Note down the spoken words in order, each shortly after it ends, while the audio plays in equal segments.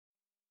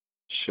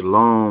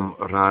Shalom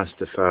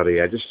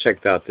Rastafari. I just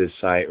checked out this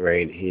site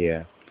right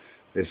here.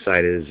 This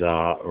site is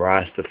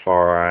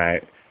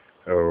Rastafari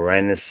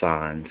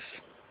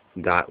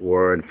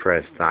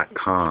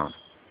Renaissance.wordpress.com.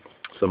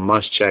 It's a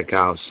must check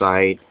out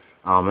site.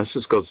 Let's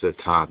just go to the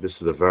top. This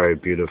is a very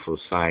beautiful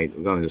site.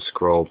 We're going to just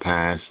scroll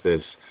past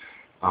this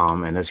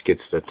and let's get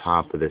to the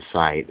top of the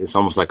site. It's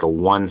almost like a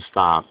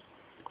one-stop,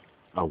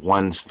 I'm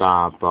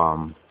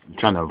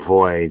trying to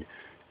avoid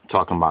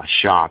talking about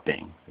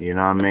shopping, you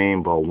know what I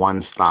mean? But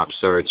one-stop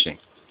searching,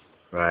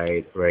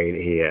 right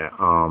here.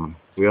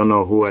 We don't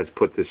know who has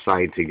put this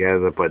site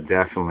together, but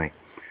definitely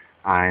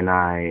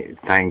I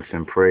thanks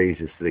and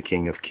praises to the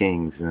King of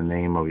Kings in the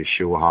name of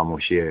Yeshua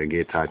HaMoshiach,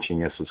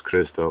 Getachin Jesus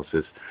Christos,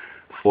 is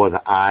for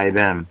the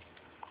them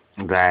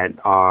that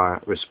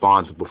are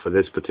responsible for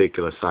this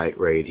particular site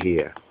right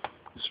here.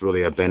 It's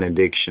really a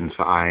benediction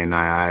for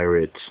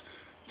Irids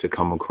to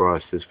come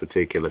across this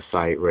particular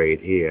site right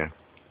here.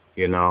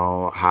 You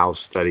know, house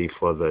study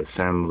for the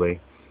assembly.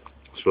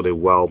 It's really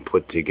well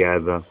put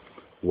together,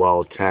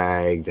 well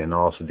tagged, and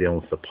also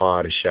dealing with the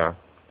Parasha.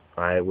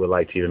 Right? We'd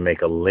like to even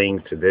make a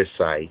link to this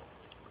site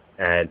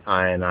at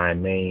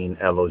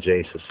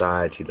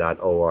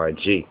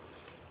INIMainLOJSociety.org.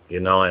 You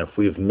know, and if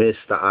we've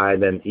missed the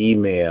INM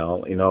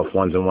email, you know, if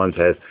ones and ones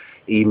has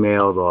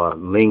emailed or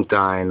linked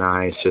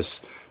INI, it's just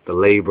the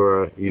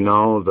labor, you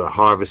know, the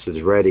harvest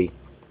is ready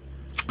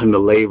and the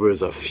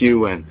laborers are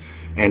few, and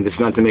it's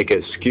not to make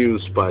an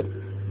excuse, but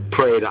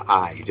pray to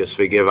just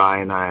forgive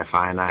INI if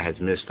INI has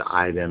missed the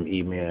INM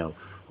email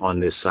on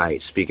this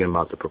site, speaking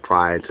about the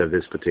proprietor of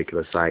this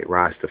particular site,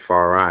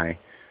 Rastafari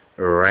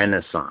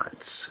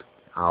Renaissance.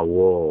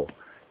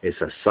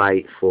 It's a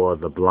site for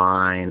the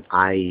blind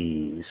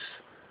eyes,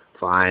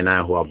 for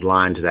INI who are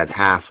blind to that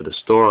half of the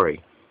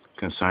story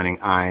concerning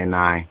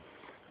INI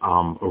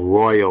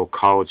royal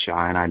culture,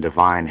 INI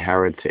divine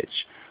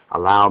heritage.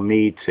 Allow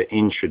me to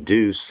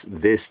introduce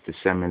this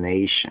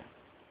dissemination,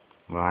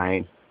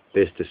 right?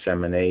 This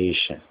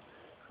dissemination.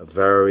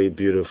 Very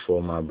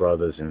beautiful, my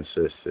brothers and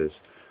sisters.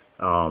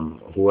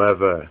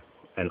 Whoever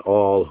and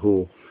all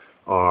who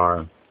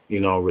are, you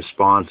know,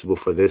 responsible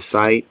for this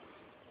site,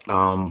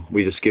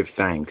 we just give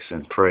thanks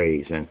and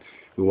praise. And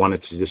we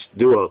wanted to just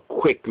do a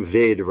quick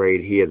vid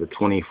right here, the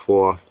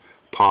 24th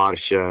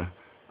Parsha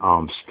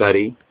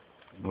study,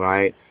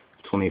 right?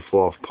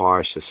 24th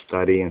Parsha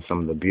study and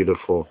some of the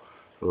beautiful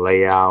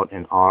layout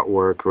and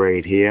artwork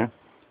right here,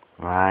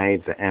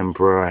 right? The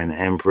Emperor and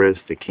Empress,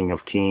 the King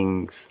of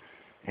Kings,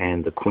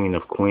 and the Queen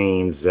of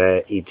Queens,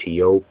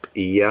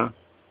 Ethiopia,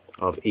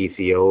 of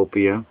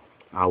Ethiopia,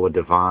 our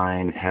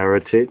divine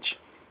heritage,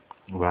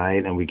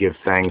 right? And we give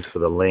thanks for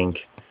the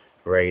link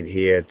right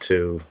here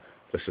to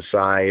the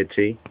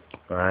society,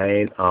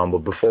 right? But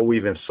before we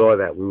even saw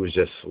that, we was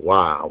just,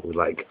 wow, we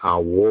like,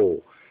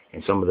 whoa.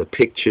 And some of the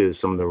pictures,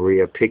 some of the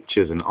rare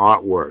pictures and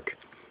artwork,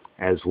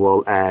 as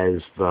well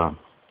as the,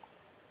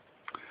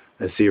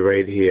 let's see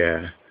right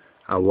here,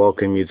 I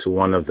welcome you to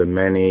one of the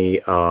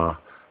many of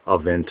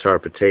the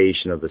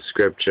interpretation of the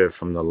scripture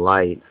from the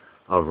light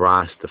of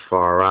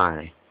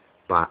Rastafari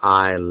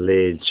by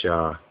Lij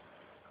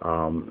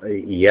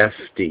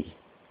Yefti,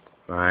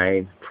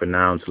 right?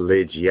 Pronounced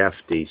Lij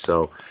Yefti.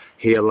 So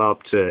hail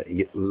up to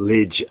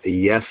Lij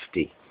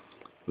Yefti.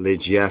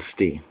 Lij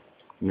Yefti.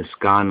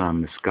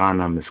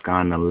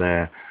 Miskana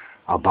le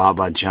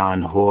Ababa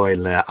John Hoy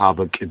le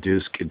Abba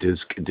Kedus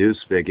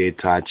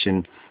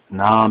Begetachin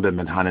Nabe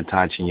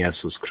Medhanatachin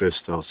Jesus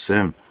Christos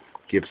Sim.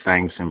 Give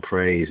thanks and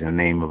praise in the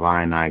name of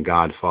I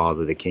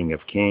Godfather, the King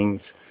of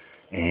Kings,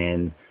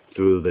 and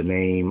through the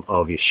name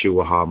of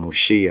Yeshua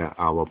HaMoshiach,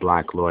 our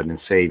Black Lord and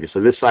Savior.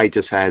 So this site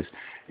just has,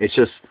 it's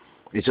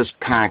just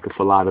packed with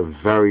a lot of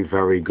very,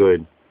 very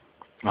good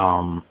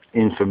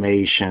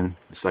information.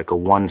 It's like a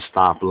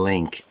one-stop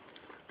link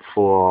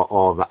for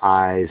all the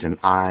and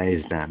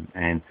them,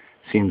 and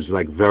seems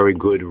like very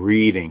good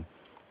reading,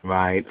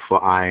 right,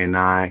 for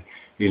I,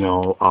 you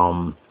know,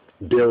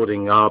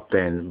 building up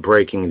and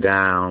breaking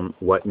down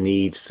what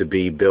needs to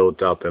be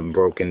built up and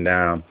broken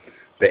down.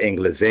 The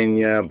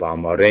Englizenia,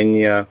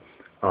 Balmarenia,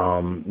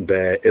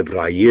 the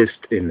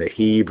Ibrahist in the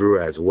Hebrew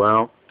as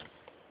well,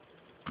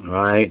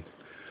 right?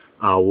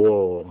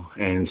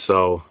 And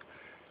so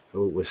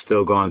we're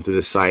still going through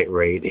the site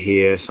right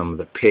here, some of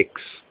the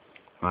pics,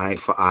 right,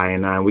 for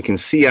I. We can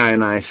see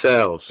I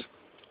cells,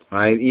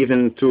 right,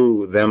 even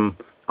through them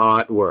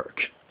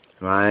artwork,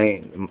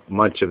 right?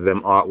 Much of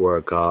them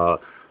artwork.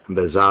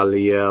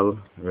 Bezalel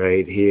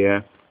right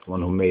here,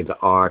 one who made the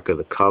Ark of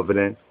the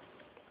Covenant,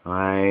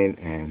 right,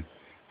 and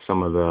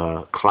some of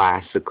the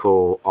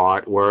classical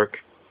artwork,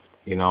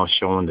 you know,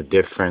 showing the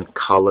different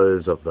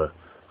colors of the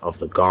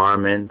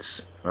garments,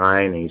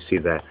 right? And you see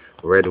that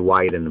red,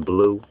 white, and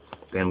blue.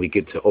 Then we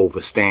get to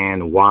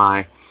understand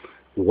why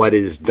what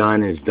is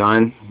done,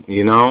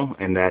 you know,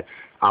 and that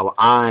our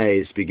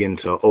eyes begin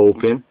to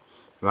open,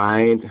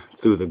 right,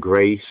 through the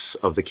grace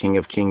of the King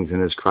of Kings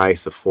and His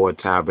Christ, the 4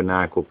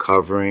 tabernacle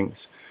coverings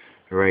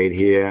right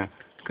here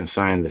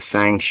concerning the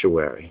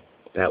sanctuary,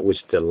 that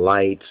which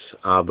delights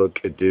Abba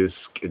Kedus,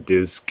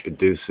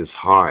 Kedus's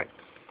heart,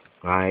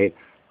 right?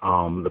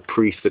 The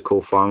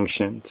priestical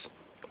functions,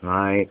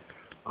 right?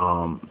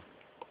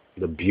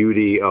 The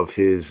beauty of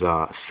his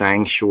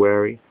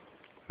sanctuary,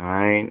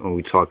 right? When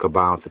we talk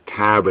about the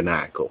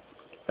tabernacle,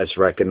 let's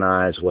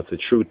recognize what the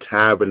true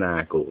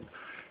tabernacle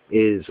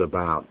is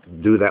about.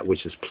 Do that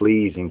which is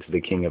pleasing to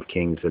the King of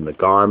Kings, and the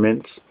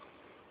garments,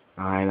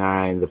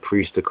 right? The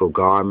priestical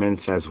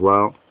garments as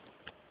well.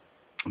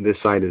 This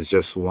site is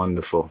just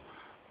wonderful,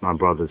 my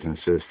brothers and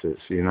sisters,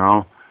 you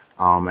know.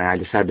 And I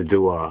just had to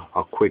do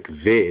a quick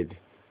vid,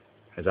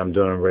 as I'm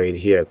doing right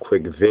here, a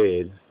quick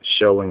vid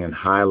showing and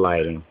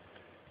highlighting,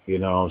 you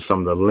know, some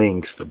of the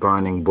links, the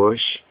burning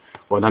bush.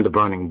 Well, not the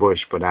burning bush,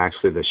 but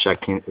actually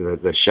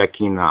the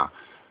Shekinah.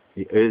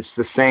 It's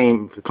the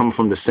same, come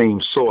from the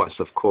same source,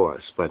 of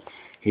course, but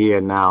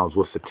here now is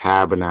with the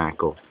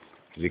tabernacle.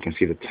 As you can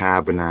see, the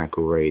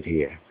tabernacle right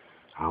here.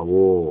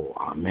 Oh,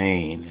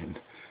 amen.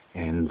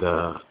 And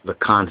the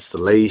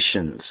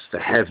constellations, the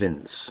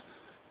heavens,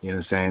 you know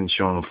what I'm saying,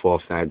 showing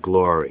forth that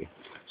glory.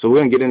 So we're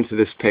going to get into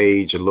this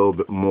page a little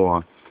bit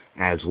more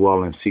as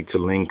well and seek to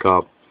link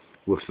up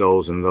with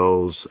those and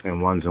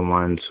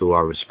ones who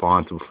are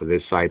responsible for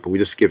this site. But we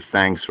just give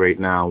thanks right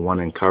now. I want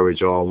to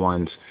encourage all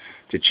ones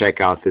to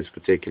check out this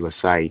particular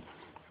site,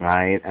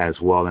 right, as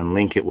well, and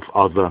link it with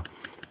other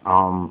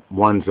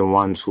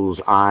ones whose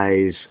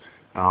eyes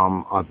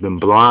have been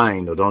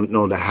blind or don't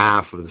know the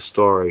half of the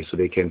story, so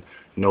they can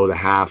know the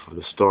half of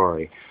the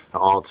story. The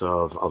altar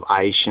of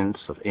Ishans,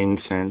 of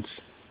incense,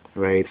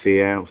 right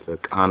there, with the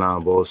Kana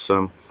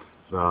Bosam,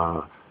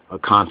 the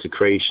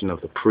consecration of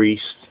the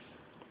priest,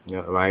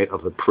 right,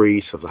 of the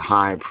priest, of the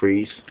high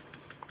priest,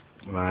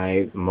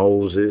 right,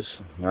 Moses,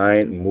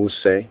 right, Muse,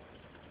 the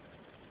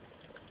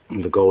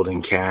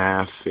golden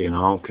calf, you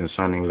know,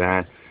 concerning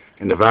that.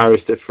 And the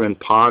various different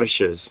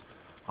parashas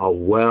are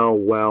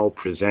well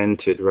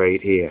presented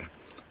right here,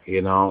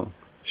 you know,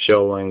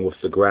 showing with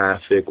the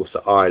graphic, with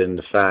the art and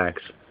the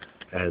facts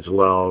as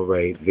well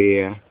right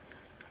there.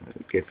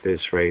 Get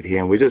this right here.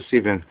 And we're just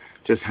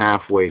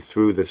halfway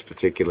through this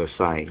particular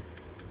site,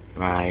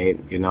 right,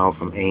 you know,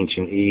 from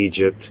ancient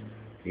Egypt,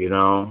 you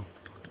know,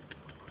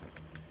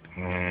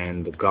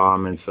 and the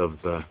garments of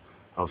the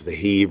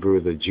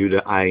Hebrew, the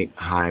Judahite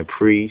high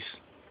priest,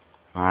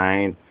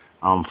 right,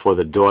 for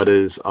the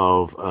daughters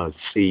of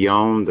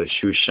Sion, the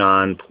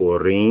Shushan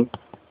Purim.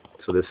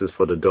 So this is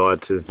for the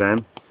daughters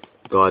then.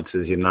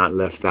 Daughters, you're not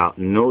left out.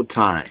 No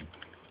time,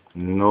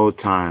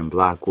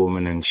 black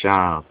woman and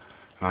child,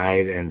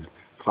 right? And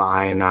for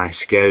I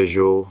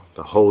schedule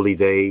the holy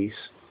days,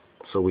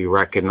 so we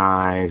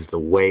recognize the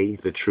way,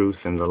 the truth,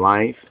 and the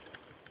life.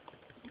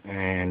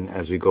 And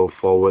as we go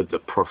forward, the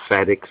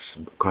prophetics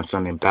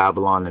concerning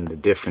Babylon and the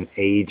different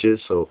ages,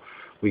 so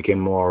we can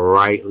more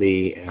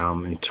rightly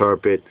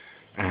interpret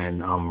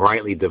and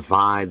rightly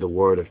divide the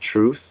word of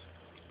truth.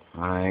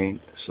 Right?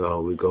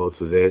 So we go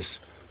through this.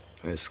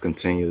 Let's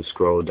continue to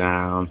scroll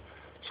down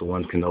so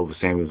one can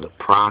understand the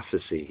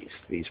prophecies,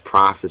 these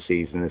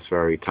prophecies in this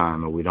very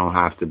time. And we don't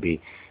have to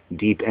be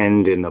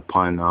deep-ended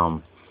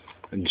upon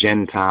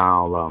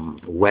Gentile,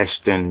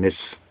 Western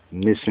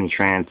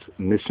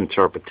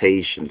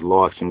misinterpretations,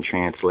 lost in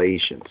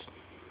translations.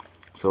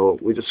 So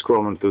we're just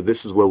scrolling through.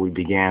 This is where we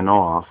began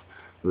off.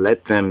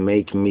 Let them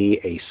make me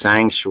a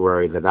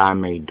sanctuary that I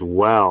may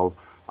dwell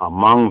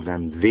among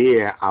them.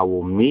 There I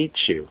will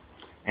meet you,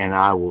 and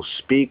I will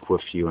speak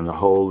with you in the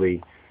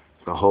holy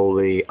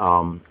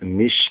Mishkan,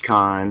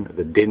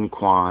 the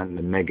Dinquan,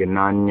 the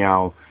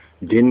Megananyao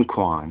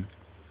Dinquan.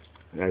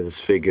 That is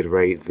figured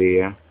right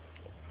there,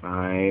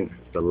 right?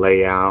 The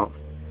layout,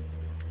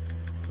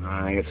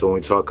 right? So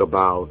when we talk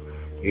about,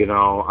 you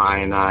know,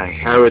 I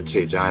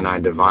heritage, I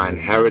divine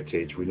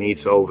heritage, we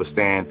need to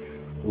understand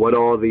what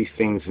all these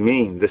things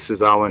mean. This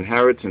is our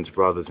inheritance,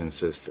 brothers and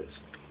sisters.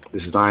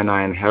 This is I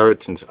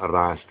inheritance,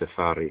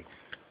 Rastafari.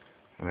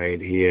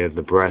 Right here,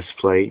 the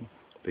breastplate,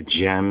 the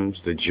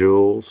gems, the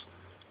jewels.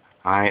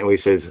 He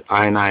says,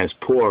 I is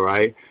poor,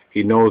 right?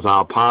 He knows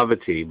our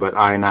poverty, but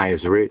I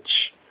is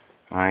rich.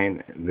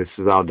 Right? This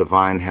is our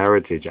divine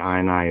heritage.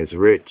 I is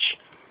rich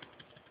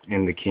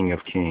in the King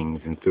of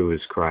Kings and through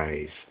his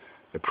Christ.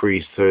 The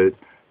priesthood,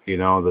 you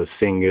know, the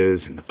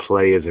singers and the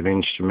players of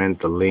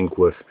instrument, the link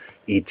with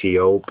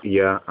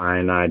Ethiopia,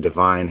 I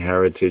divine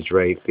heritage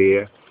right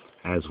there.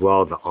 As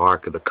well, the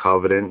Ark of the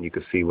Covenant. You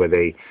can see where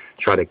they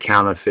try to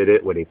counterfeit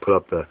it, where they put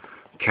up the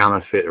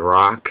counterfeit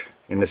rock,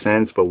 in a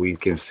sense, but we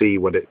can see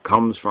what it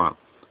comes from,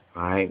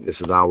 right?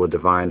 This is our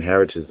divine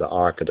heritage, the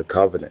Ark of the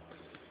Covenant,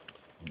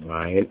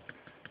 right?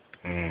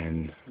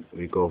 And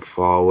we go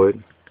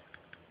forward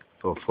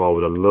a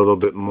little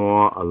bit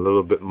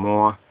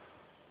more.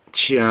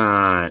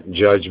 Chant,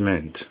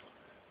 judgment,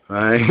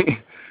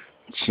 right?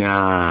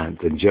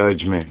 Chant, the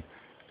judgment,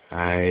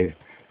 right?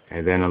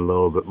 And then a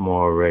little bit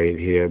more right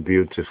here,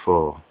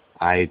 beautiful,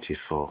 right?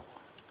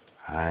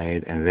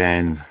 And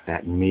then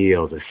that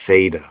meal, the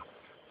Seder,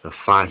 the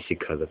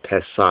Fasika, the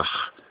Pesach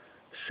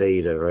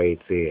Seder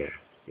right there.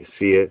 You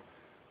see it?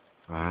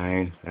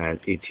 Right? That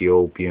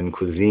Ethiopian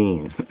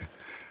cuisine.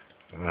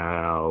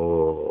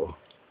 Wow.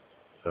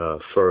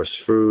 first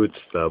fruits,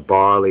 the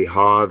barley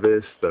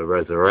harvest, the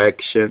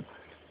resurrection,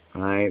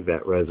 right?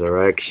 That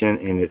resurrection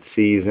in its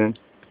season.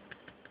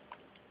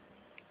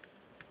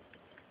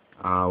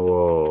 I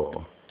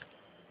will,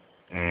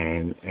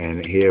 and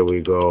here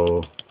we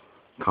go,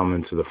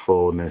 coming to the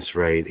fullness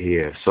right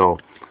here. So,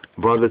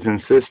 brothers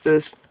and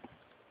sisters,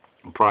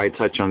 I'll probably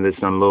touch on this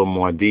in a little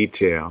more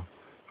detail,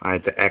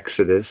 right? The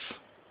Exodus,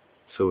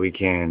 so we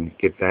can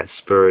get that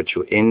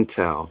spiritual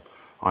intel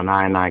on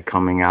I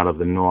coming out of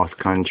the North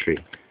Country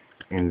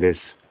in this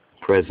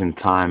present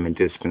time and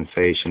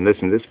dispensation.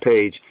 Listen, this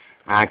page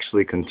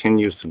actually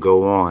continues to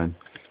go on.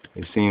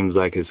 It seems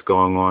like it's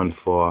going on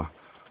for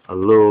a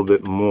little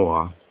bit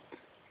more,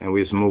 and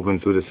we're just moving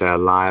through this at a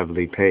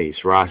lively pace.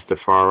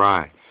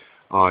 Rastafari,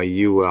 are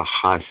you a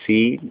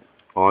Hasid,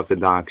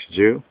 Orthodox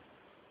Jew?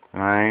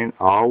 Right?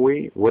 Are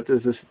we? What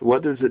does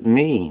it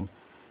mean?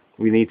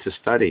 We need to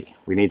study.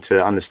 We need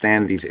to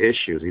understand these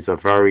issues. These are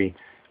very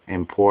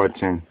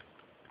important.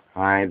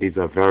 Right? These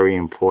are very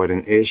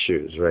important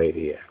issues right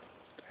here.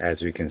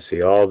 As you can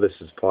see, all this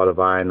is part of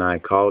I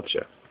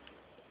culture.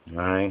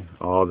 Right?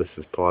 All this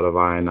is part of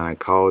I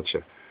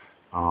culture.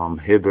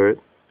 Hibbert,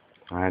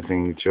 I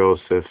think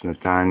Joseph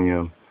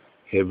Nathaniel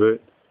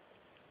Hibbert.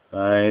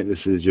 Right? This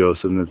is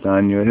Joseph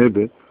Nathaniel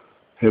Hibbert.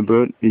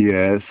 Hibbert,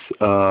 yes.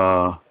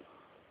 All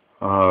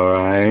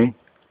right.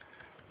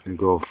 We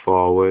go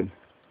forward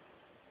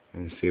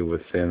and see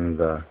within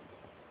the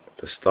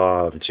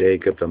Star of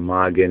Jacob, the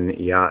Magen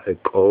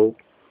Yaakov,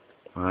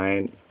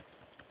 right?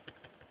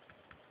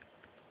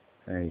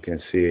 And you can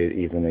see it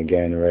even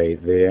again right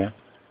there.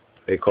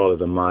 They call it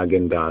the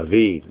Magen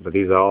David, but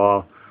these are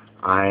all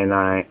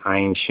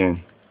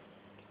ancient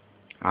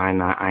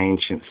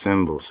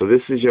symbols. So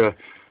this is your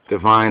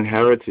divine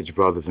heritage,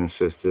 brothers and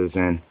sisters,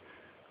 and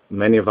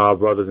many of our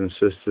brothers and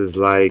sisters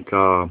like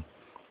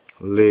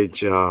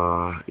Lij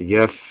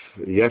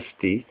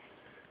Yefti,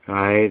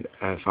 right,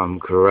 if I'm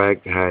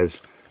correct, has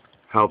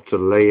helped to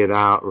lay it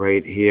out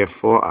right here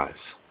for us.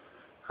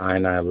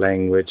 Aina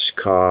language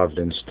carved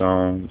in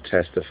stone,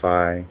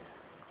 testify,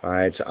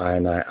 right, to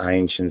Aina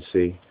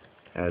anciency,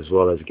 as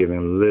well as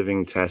giving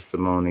living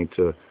testimony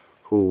to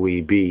who we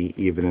be,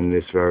 even in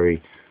this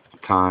very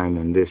time,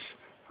 in this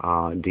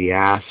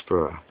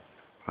diaspora,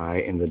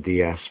 right, in the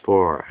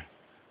diaspora,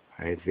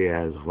 right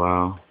there as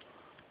well.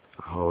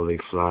 The holy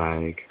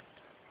flag,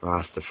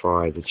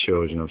 Rastafari, the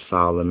children of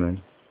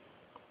Solomon,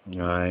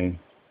 right,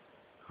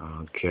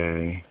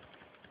 okay.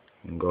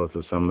 And go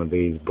through some of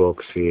these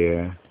books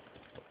here,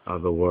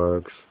 other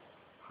works,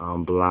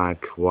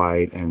 black,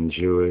 white, and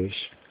Jewish,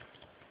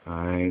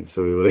 right?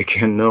 So we really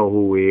can know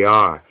who we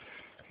are,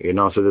 you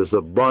know. So there's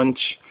a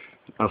bunch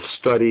of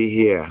study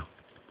here,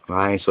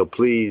 right? So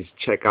please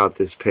check out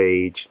this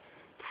page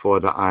for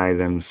the eye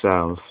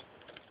themselves,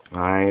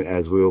 right?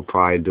 As we will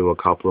probably do a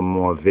couple of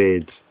more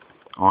vids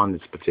on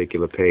this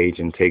particular page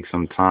and take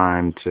some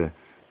time to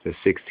the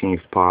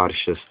 16th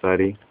Parsha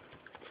study.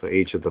 So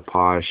each of the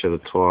Parsha, the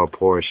Torah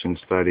portion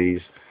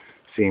studies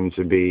seem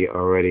to be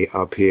already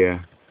up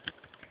here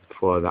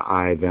for the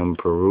eye them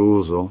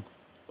perusal.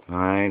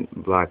 Right?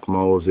 Black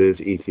Moses,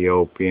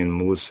 Ethiopian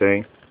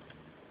Muse.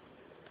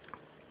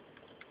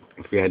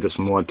 If we had just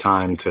more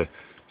time to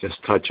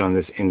just touch on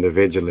this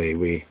individually,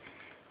 we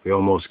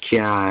almost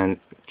can't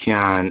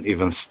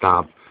even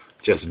stop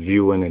just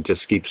viewing and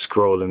just keep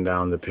scrolling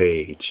down the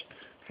page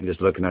and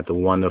just looking at the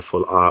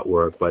wonderful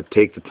artwork. But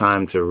take the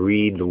time to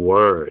read the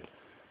word,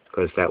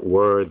 because that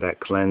word that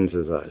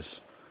cleanses us.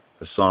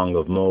 The Song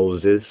of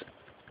Moses,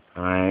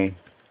 right?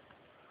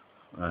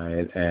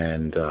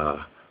 And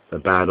the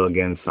battle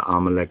against the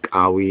Amalek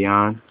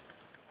Awiyan,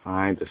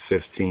 right? The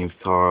 15th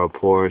Torah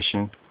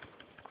portion,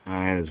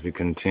 right? As we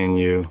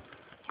continue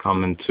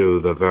coming to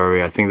the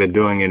very, I think they're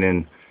doing it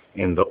in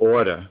the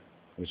order,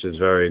 which is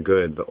very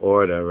good. The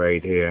order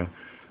right here,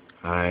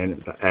 right?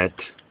 The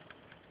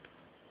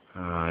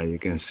you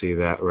can see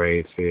that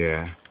right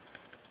there.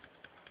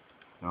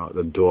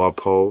 The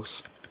doorpost,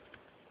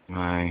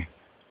 right?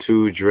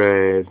 To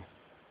dread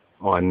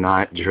or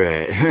not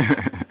dread,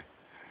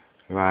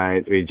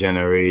 right?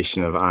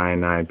 Regeneration of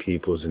I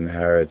people's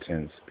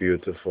inheritance.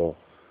 Beautiful.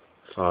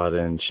 Father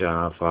and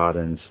child,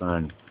 father and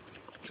son.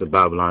 It's a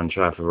Babylon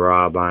traffic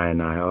rob I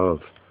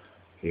of.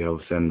 He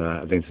helps in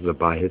I think this is the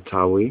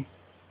Bahitawi.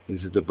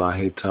 This is the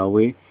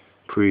Bahitawi,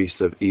 priest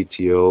of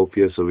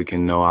Ethiopia, so we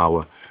can know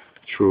our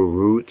true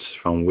roots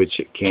from which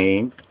it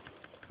came,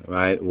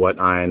 right? What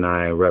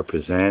I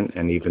represent,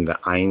 and even the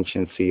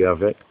anciency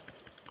of it.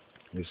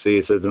 You see,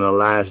 it says in the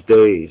last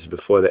days,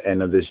 before the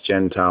end of this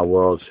Gentile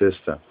world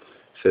system,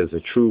 it says the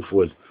truth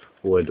would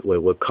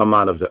come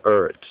out of the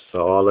earth.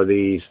 So all of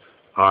these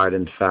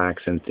ardent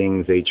facts and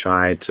things they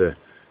try to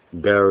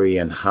bury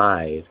and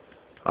hide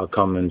are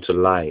coming to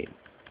light,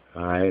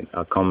 right?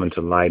 Are coming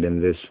to light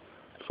in this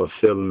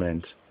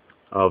fulfillment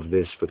of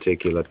this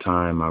particular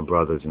time, my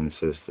brothers and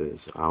sisters.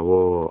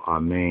 Awo,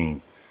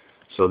 Amen.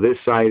 So this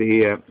site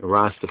here,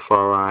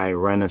 Rastafari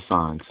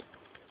Renaissance,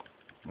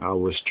 I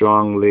would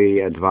strongly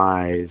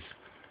advise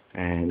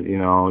and,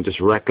 just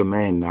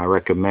recommend, I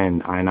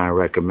recommend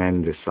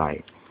this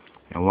site.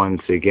 And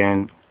once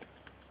again,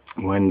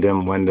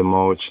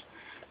 Wendim,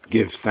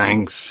 give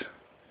thanks,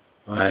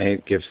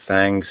 right? Give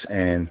thanks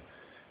and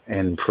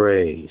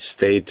pray.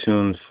 Stay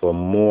tuned for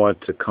more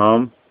to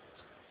come.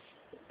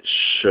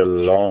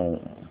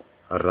 Shalom,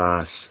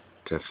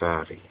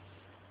 Rastafari.